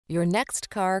Your next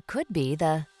car could be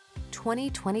the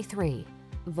 2023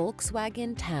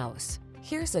 Volkswagen Taos.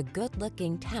 Here's a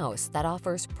good-looking Taos that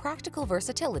offers practical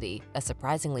versatility, a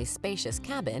surprisingly spacious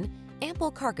cabin,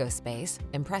 ample cargo space,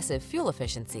 impressive fuel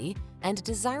efficiency, and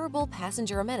desirable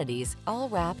passenger amenities, all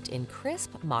wrapped in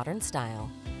crisp, modern style.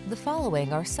 The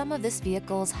following are some of this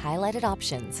vehicle's highlighted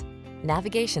options: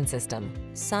 navigation system,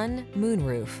 sun,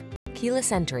 moonroof,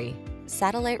 keyless entry,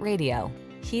 satellite radio,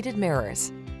 heated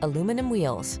mirrors, aluminum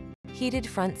wheels, heated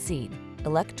front seat,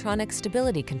 electronic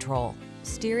stability control,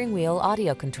 steering wheel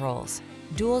audio controls,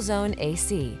 dual zone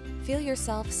AC. Feel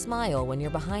yourself smile when you're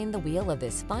behind the wheel of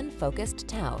this fun-focused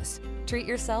Taos. Treat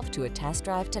yourself to a test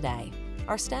drive today.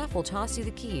 Our staff will toss you the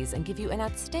keys and give you an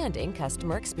outstanding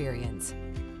customer experience.